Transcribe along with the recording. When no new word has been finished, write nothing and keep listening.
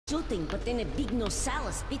shooting, but then a big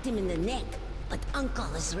nosaurus bit him in the neck. But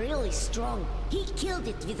Uncle is really strong. He killed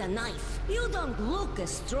it with a knife. You don't look as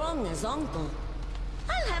strong as Uncle.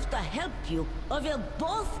 I'll have to help you, or we'll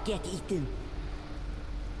both get eaten.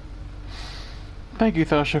 Thank you,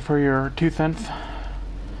 Sasha, for your 2 cents.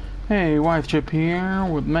 Hey, Wise Chip here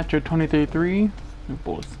with Metro 2033.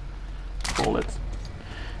 Bullets.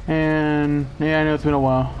 And yeah, I know it's been a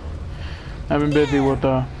while. I've been busy with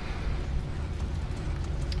a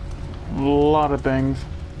lot of things.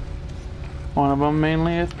 One of them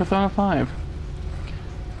mainly is Persona 5.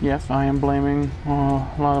 Yes, I am blaming a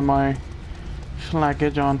lot of my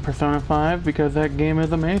slackage on Persona 5 because that game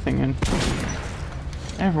is amazing and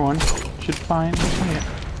everyone should find and play it.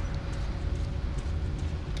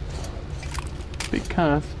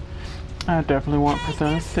 Because I definitely want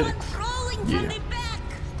Persona 6. Yeah.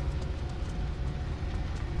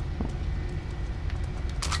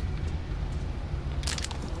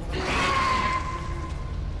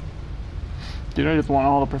 Dude, I just want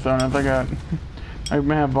all the Personas. I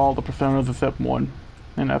have all the Personas except one.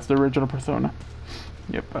 And that's the original Persona.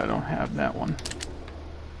 Yep, I don't have that one.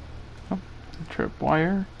 Oh,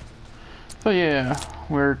 tripwire. So yeah,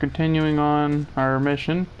 we're continuing on our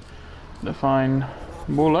mission to find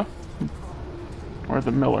Mula. Or is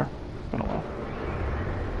it Miller? It's been a while.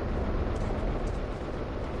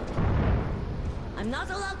 I'm not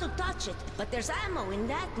allowed to touch it, but there's ammo in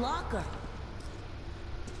that locker.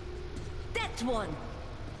 That one!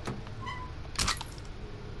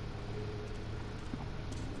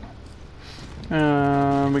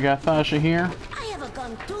 We got Sasha here. I have a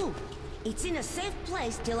gun too. It's in a safe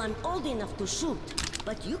place till I'm old enough to shoot.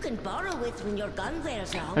 But you can borrow it when your gun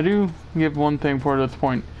wears out. I do give one thing for this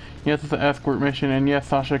point. Yes, it's an escort mission, and yes,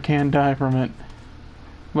 Sasha can die from it.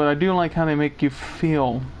 But I do like how they make you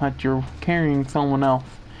feel that you're carrying someone else.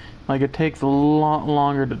 Like it takes a lot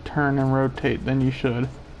longer to turn and rotate than you should.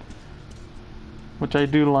 Which I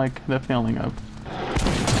do like the feeling of.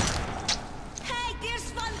 Hey,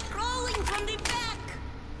 there's one crawling from the back!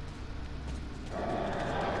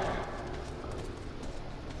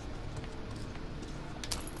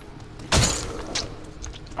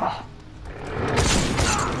 Oh.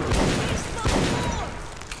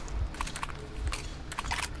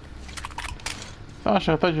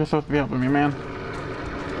 Sasha, I thought you were supposed to be helping me, man.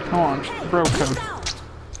 Come on, hey, bro code.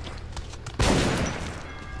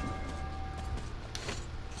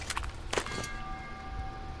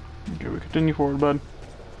 Okay, we continue forward, bud.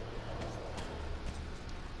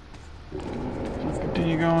 Let's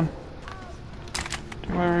continue going. To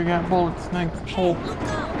where we got bullets next. Hey, Hole. look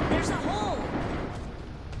out! There's a hole!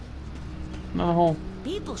 Another hole.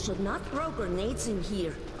 People should not throw grenades in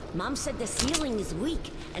here. Mom said the ceiling is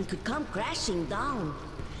weak and could come crashing down.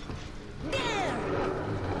 There!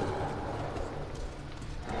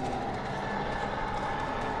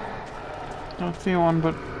 Don't see one,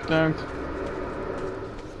 but thanks.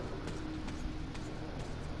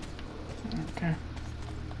 Okay.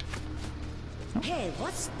 Nope. Hey,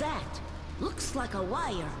 what's that? Looks like a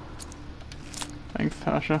wire. Thanks,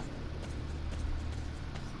 Tasha.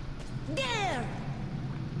 There!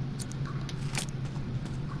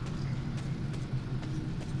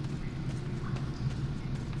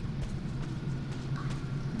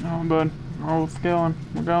 Oh, bud. Oh, it's going.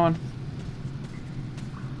 We're going.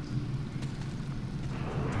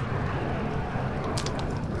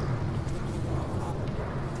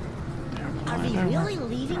 Are we really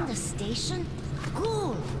leaving the station?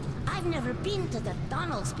 Cool! I've never been to the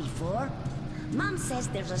tunnels before. Mom says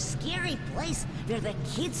there's a scary place where the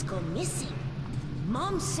kids go missing.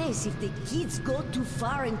 Mom says if the kids go too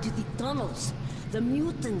far into the tunnels, the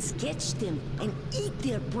mutants catch them and eat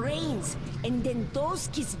their brains, and then those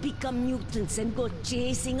kids become mutants and go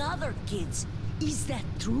chasing other kids. Is that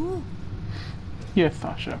true? Yes,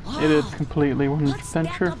 Sasha. It is completely What's 100%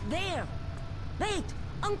 that true. up there? Wait,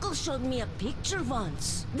 Uncle showed me a picture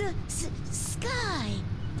once. The sky.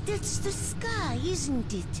 That's the sky,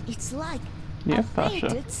 isn't it? It's like Yes, a Sasha.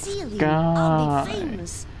 painted ceiling. Sky. I'll be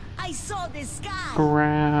famous. I saw the sky.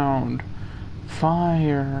 Ground.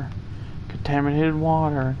 Fire. Contaminated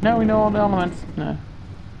water. Now we know all the elements. Nah.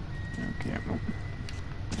 Okay.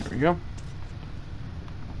 There we go.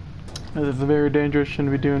 This is very dangerous.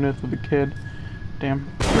 Shouldn't be doing this with a kid. Damn.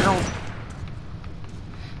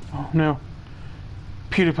 Oh no.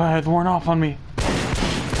 PewDiePie has worn off on me.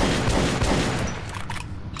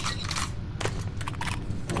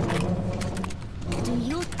 Do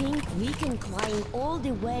you think we can climb all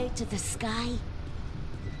the way to the sky?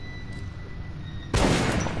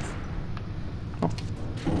 Oh.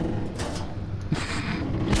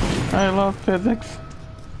 I love physics.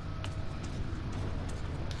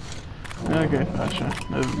 Okay, Sasha.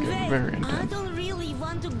 This is getting very I intense. don't really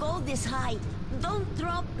want to go this high. Don't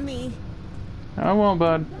drop me. I won't,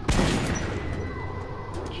 bud.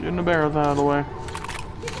 Shooting the barrels out of the way.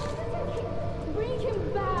 Bring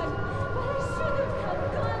him back. But I should have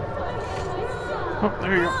had gunfire myself. Oh,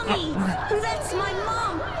 there you go. Mommy, that's my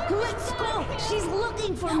mom. Let's go. She's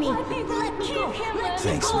looking for me. Let me go. Let's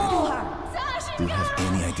Thanks, go. man. Her. Do you have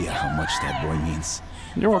any idea how much that boy means?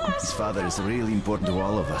 You're welcome. His father is really important to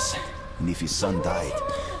all of us. And if his son died,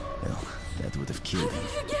 well, that would have killed him.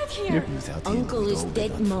 Get here. Without him, Uncle we'd is all be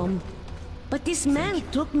dead, done for. Mom. But this man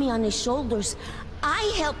took me on his shoulders.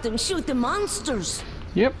 I helped him shoot the monsters.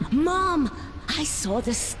 Yep. Mom, I saw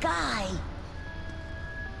the sky.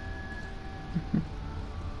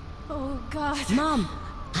 Oh, God. Mom,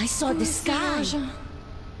 I saw the sky. Raja.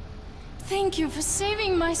 Thank you for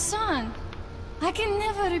saving my son. I can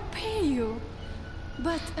never repay you.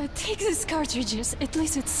 But take these cartridges. At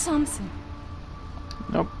least it's something.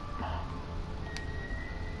 Nope.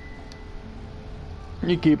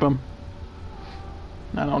 You keep them.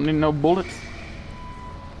 I don't need no bullets.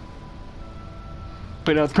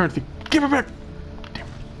 Wait, that's currency. Give it back! Damn.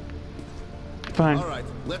 Fine. All right,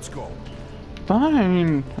 let's go.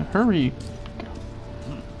 Fine. Hurry.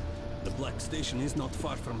 The Black Station is not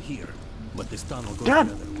far from here, but this tunnel goes God.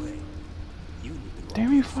 the other way. You need to go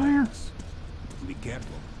Damn you, fire. Be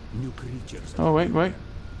careful. New creatures. Oh, wait.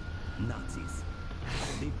 Nazis.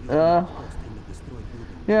 They built Uh, an outpost in the destroyed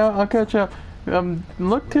building. Yeah, I'll catch up.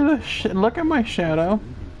 Look to the look at my shadow.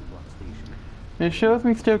 It shows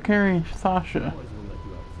me still carrying Sasha.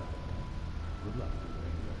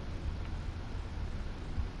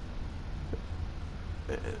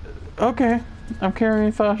 Okay, I'm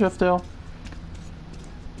carrying Sasha still.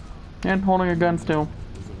 And holding a gun still.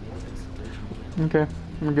 Okay,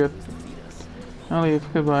 we're good. I'll leave.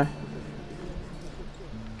 Goodbye.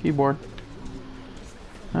 Keyboard.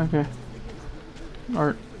 Okay.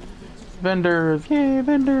 Art. Vendors. Yay,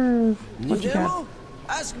 vendors. What you got?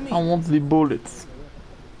 Ask me. I want the bullets.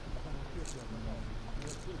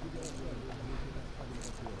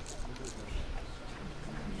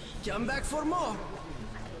 Come back for more.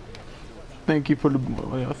 Thank you for the.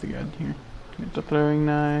 What else you got here? Get the throwing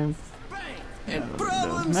knives. And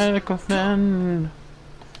problems. Medical stand.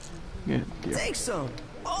 Get here. Take some.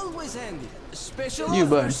 Always handy. Special You,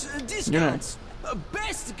 bud. offers, You're discounts.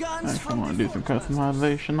 Best guns I actually from want to do some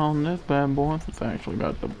customization on this bad boy since I actually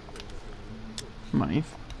got the money.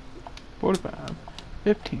 45,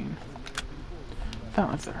 15.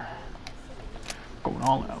 Silencer. Going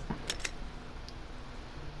all out.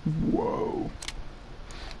 Whoa.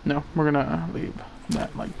 No, we're gonna leave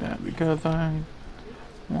that like that because I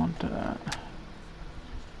want that.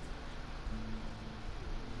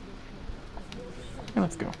 Okay,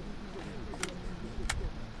 let's go.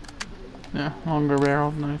 Yeah, longer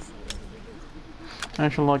barrels, nice. I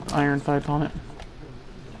actually like the iron sights on it.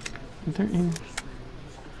 Is there any...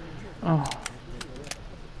 Oh.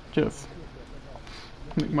 Just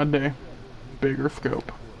make my day. Bigger scope.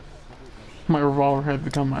 My revolver has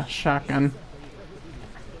become my shotgun.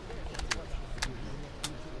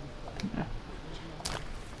 Yeah.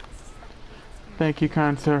 Thank you,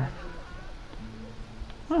 kind sir.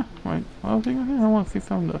 Huh, wait, what else you got here? I want to see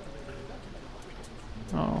some of the...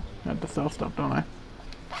 Oh, I have to sell stuff, don't I?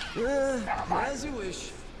 As you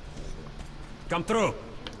wish. Come through.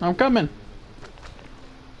 I'm coming!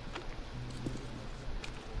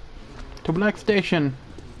 To Black Station,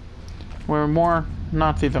 where more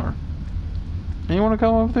Nazis are. Anyone want to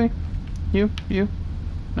come with me? You?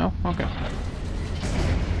 No? Okay.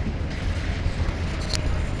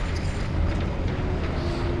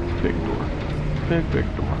 Big door.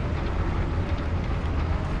 Big door.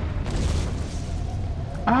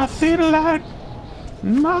 I see the light!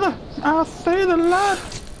 Mother! I see the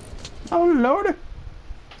light! Oh lordy!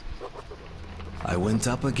 I went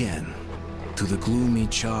up again, to the gloomy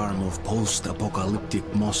charm of post-apocalyptic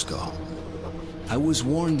Moscow. I was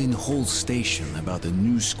warned in Hull Station about a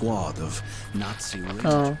new squad of Nazi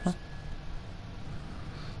rangers.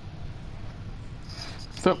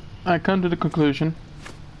 So, I come to the conclusion.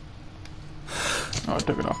 Oh, I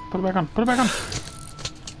took it off. Put it back on. Put it back on!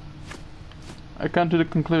 I come to the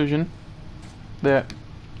conclusion that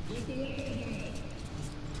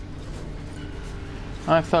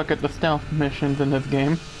I suck at the stealth missions in this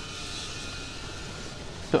game.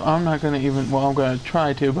 So I'm not gonna even, well, I'm gonna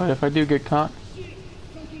try to, but if I do get caught,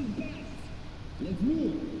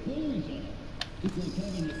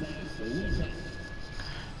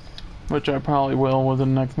 which I probably will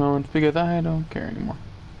within the next moments because I don't care anymore.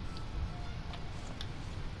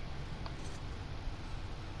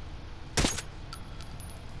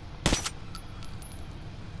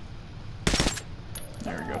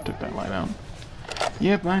 took that light out.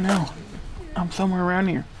 Yep, I know. I'm somewhere around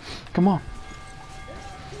here. Come on.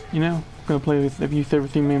 You know, I'm gonna play this. Have you ever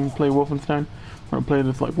seen me play Wolfenstein? I'm gonna play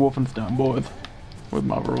this like Wolfenstein boys with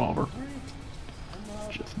my revolver.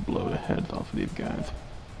 Just blow the heads off of these guys.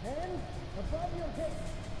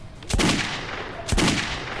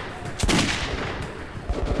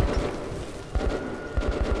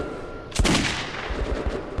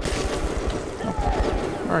 Oh.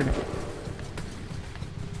 Alrighty.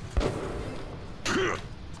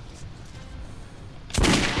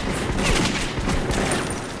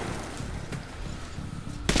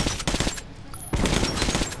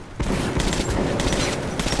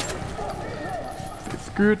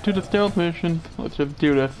 Screw it to the stealth mission. Let's just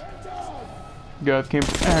do this. Guys came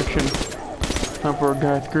for action. Time for a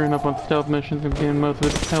guy screwing up on stealth missions and getting most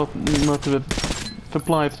of his health, most of his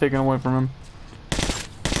supplies taken away from him.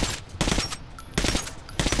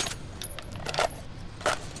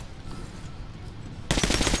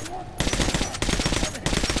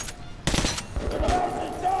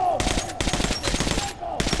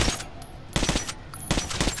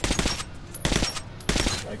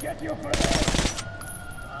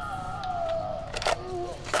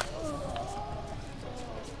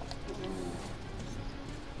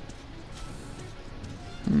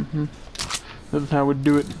 This is how we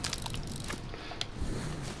do it.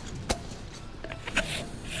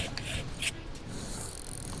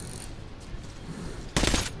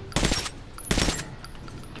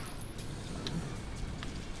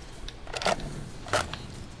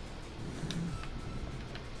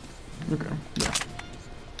 Okay, yeah.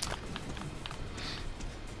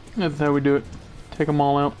 That's how we do it. Take them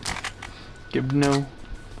all out. Give no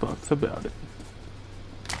fucks about it.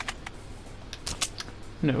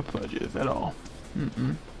 No fudges at all.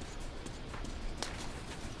 Mm-mm.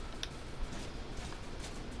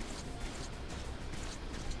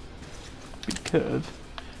 Because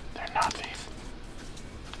they're Nazis.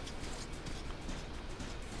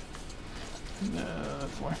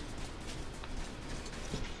 That's why.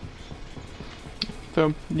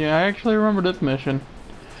 So, yeah, I actually remember this mission.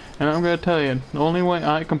 And I'm gonna tell you, the only way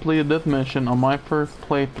I completed this mission on my first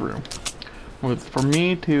playthrough was for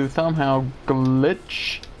me to somehow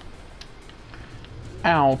glitch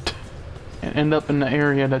out and end up in the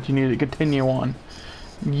area that you need to continue on.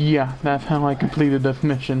 Yeah, that's how I completed this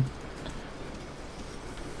mission.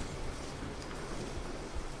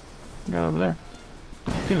 Got over there.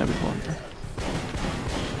 I've seen that before.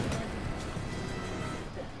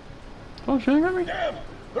 Oh, shooting at me? Damn!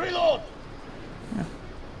 Reload! Yeah.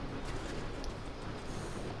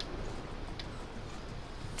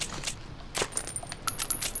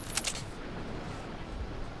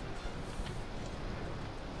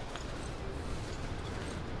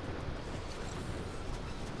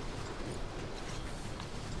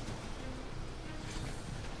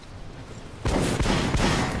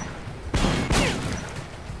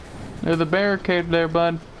 There's a barricade there,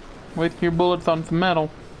 bud. Waste your bullets on some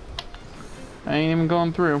metal. I ain't even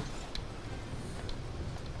going through.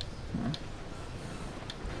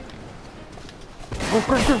 Oh,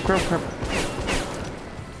 crap.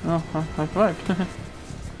 Oh, I survived.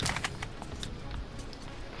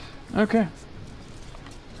 Okay.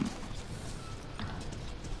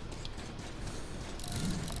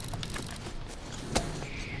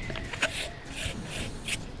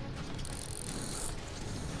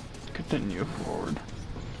 Continue forward.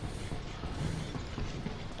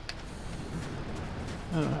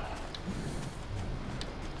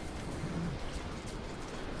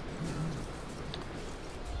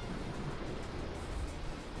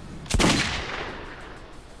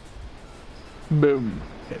 Boom.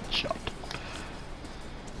 Headshot.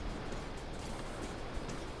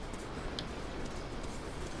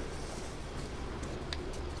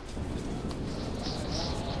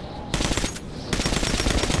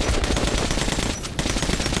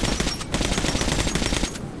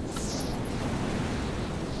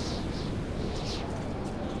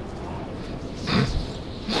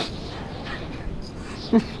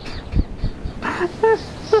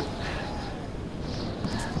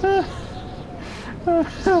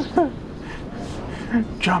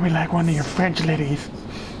 Draw me like one of your French ladies.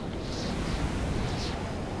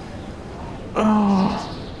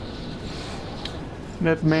 Oh,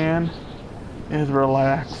 that man is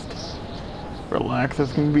relaxed. Relaxed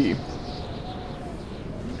as can be.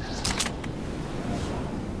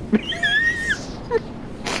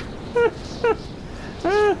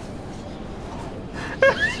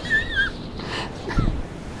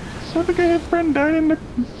 I think his friend died in the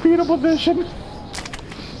fetal position.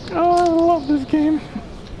 Oh, I love this game.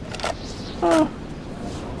 Oh,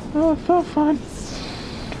 so fun.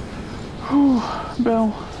 Whew,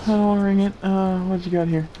 bell. I don't want to ring it. What you got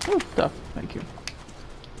here? Oh, stuff. Thank you.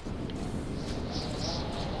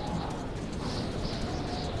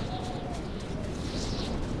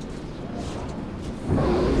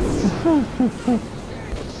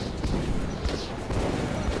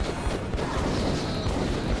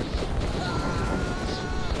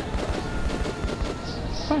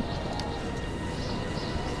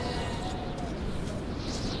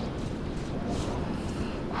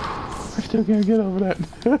 I still can't get over that.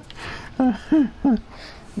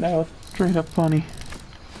 That was straight up funny.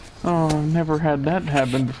 Oh, I've never had that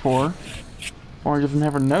happen before. Or I just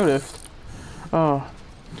never noticed. Oh,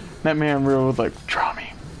 that man really was like, draw me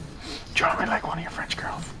like one of your French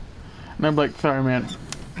girls. And I'm like, sorry man,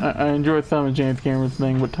 I enjoy some of James Cameron's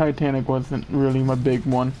thing, but Titanic wasn't really my big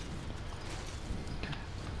one.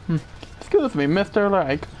 Excuse me, Mr.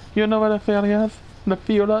 Like, you know what a fiola is? The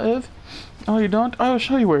fiola is? Oh, you don't? I'll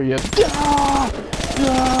show you where he is.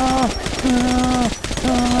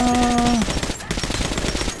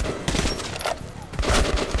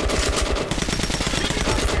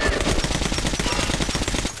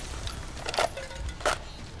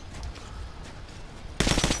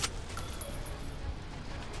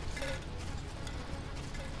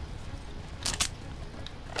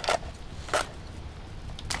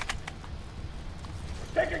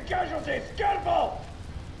 Taking casualties! Careful!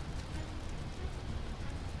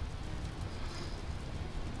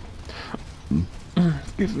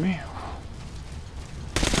 Excuse me.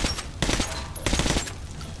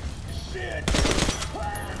 Shit!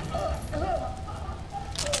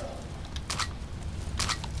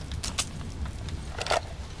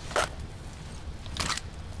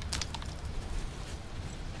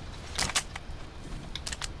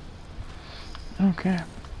 Okay.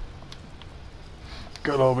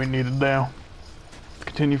 Got all we needed now. Let's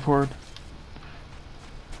continue forward.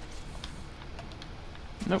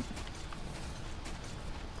 Nope.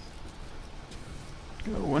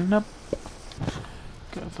 Going up.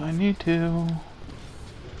 Because I need to.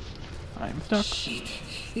 I'm stuck. Shit.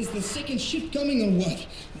 Is the second shift coming or what?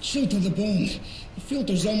 Chill to the bone. The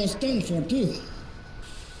filter's almost done for, too.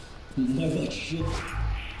 My watch, shit.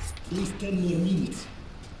 At least 10 more minutes.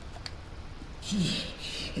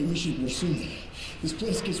 I wish it were sooner. This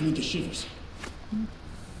place gives me the shivers.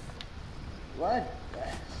 What?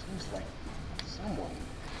 Seems like someone.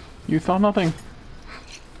 You saw nothing.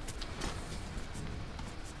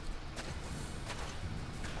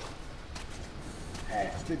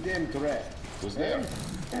 It's the damn threat. Who's there?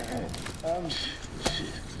 Shit.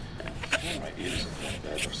 One of my ears is going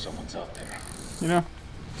bad or someone's out there. You know?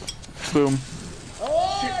 Boom.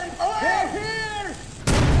 Here!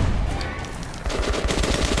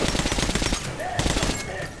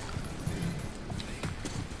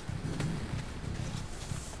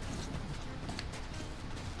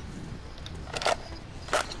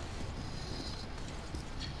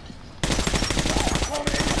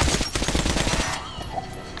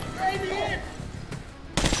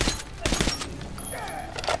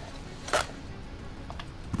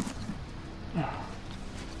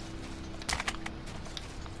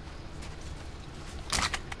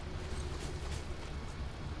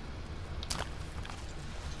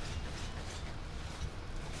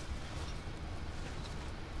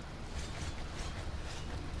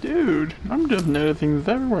 Dude, I'm just noticing this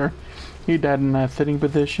everywhere. He died in that sitting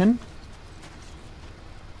position.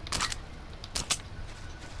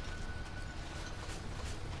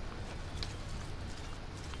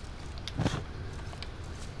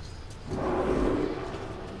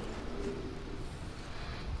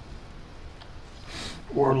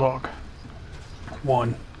 Warlock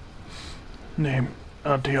 1. Name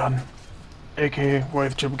Antion, aka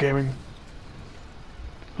Wife Chip Gaming.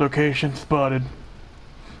 Location spotted.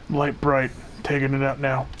 Light bright. Taking it out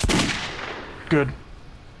now. Good.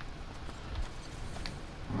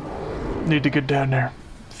 Need to get down there.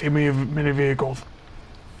 See many vehicles.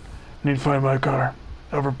 Need to find my car.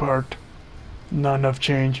 Overparked. Not enough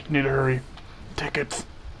change. Need to hurry. Tickets.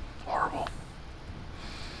 Horrible.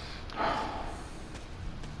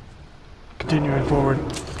 Continuing forward.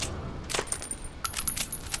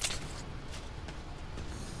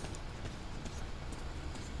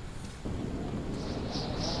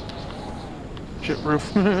 Shit,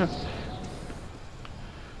 roof. I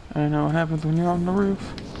know what happens when you're on the roof.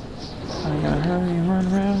 I gotta hurry and run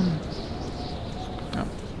around. Oh,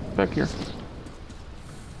 back here.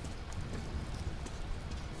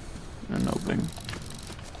 An opening.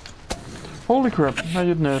 Holy crap, I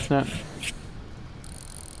didn't notice that.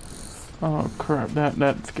 Oh crap,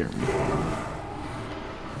 that scared me.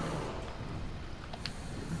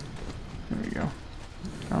 There we go.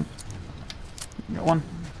 Come. Got one.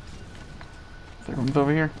 Second one's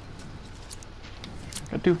over here.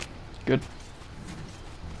 Got two. Good.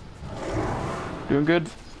 Doing good.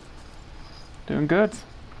 Doing good.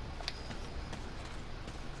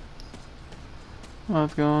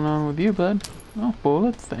 What's going on with you, bud? Oh,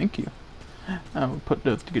 bullets, thank you. I will put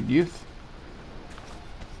those to good use.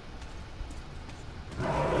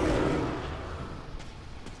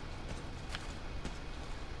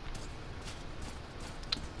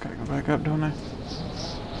 Gotta go back up, don't I?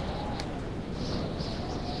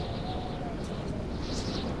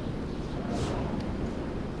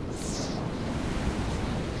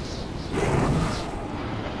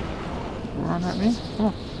 Run at me? Come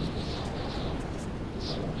on.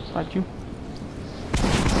 Fight you.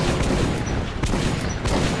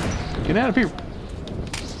 Get out of here!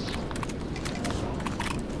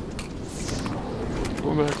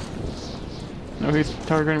 Go back. No, he's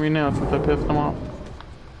targeting me now since I pissed him off.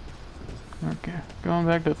 Okay, going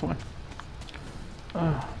back this way.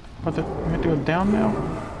 What's it? We have to go down now?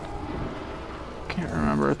 Can't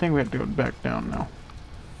remember. I think we have to go back down now.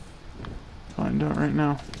 Find out right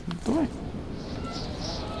now. The way.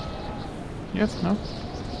 Yes, no?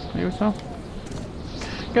 Maybe so?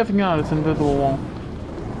 Guessing not, it's an invisible wall.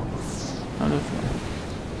 Not this way.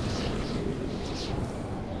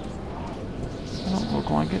 I don't look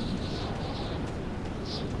like it.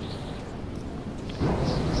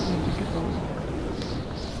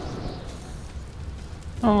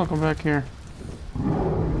 Oh look, I'm back here.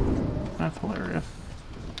 That's hilarious.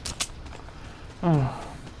 Oh.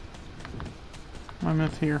 I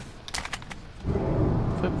miss here.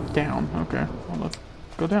 Flip down. Okay, well let's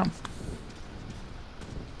go down.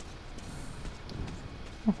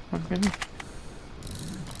 Oh, okay.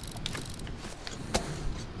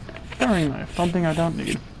 Throwing knife, something I don't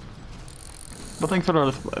need. But thanks for the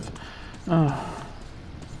other supplies.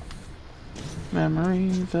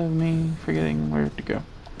 Memories of me forgetting where to go.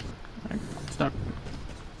 I'm stuck.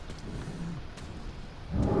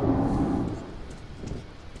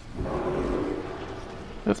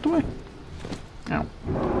 That's the way. Ow.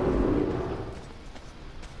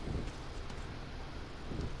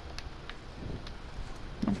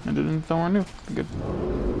 Oh, I did it somewhere new. Good.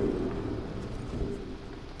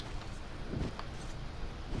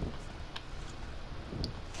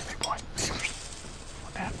 Hey boy.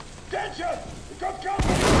 What that? Attention! We got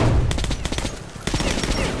cover!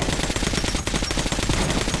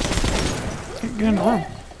 Get in the room.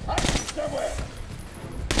 I'm somewhere!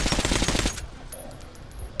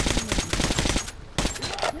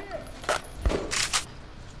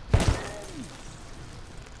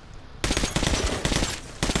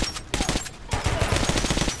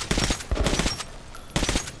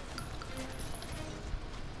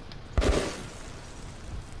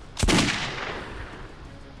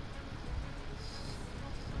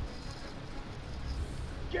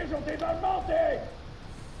 Casualties are mounting!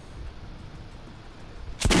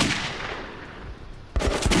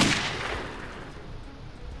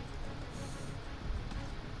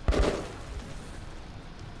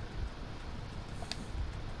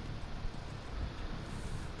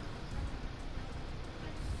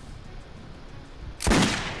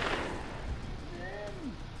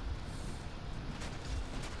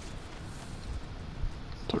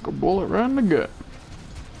 Took a bullet right in the gut.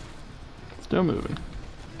 Still moving.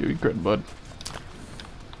 Give you credit, bud.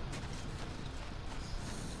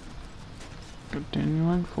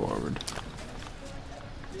 Continuing forward.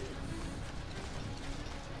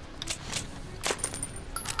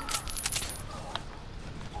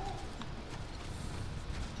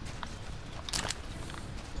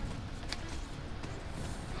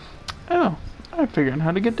 Oh, I figured out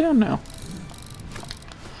how to get down now.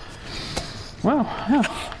 Well, yeah.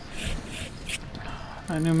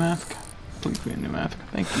 A new mask. Please be a new mask.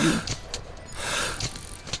 Thank you.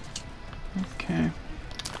 Okay.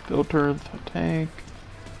 Filters, take.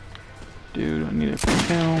 Dude, I need a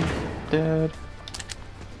film. Dead.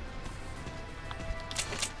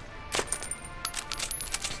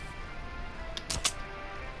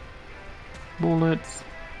 Bullets.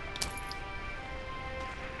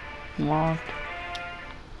 Locked.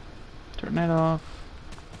 Turn that off.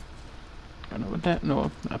 I know what that.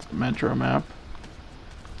 No, that's the metro map.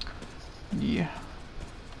 Yeah.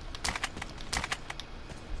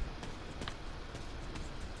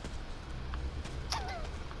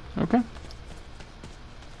 Okay. I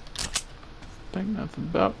think that's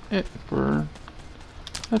about it for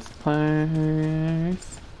this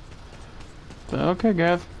place. So, okay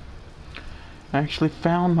guys. I actually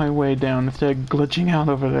found my way down instead of glitching out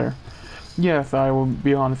over there. Yes, I will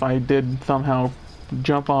be honest, I did somehow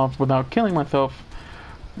jump off without killing myself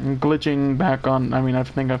I'm glitching back on. I mean, I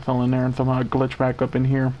think I fell in there and somehow glitched back up in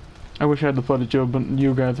here. I wish I had the footage of, but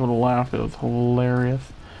you guys would have laughed. It was hilarious.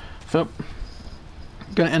 So,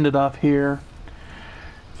 gonna end it off here.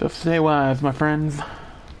 So stay wise, my friends.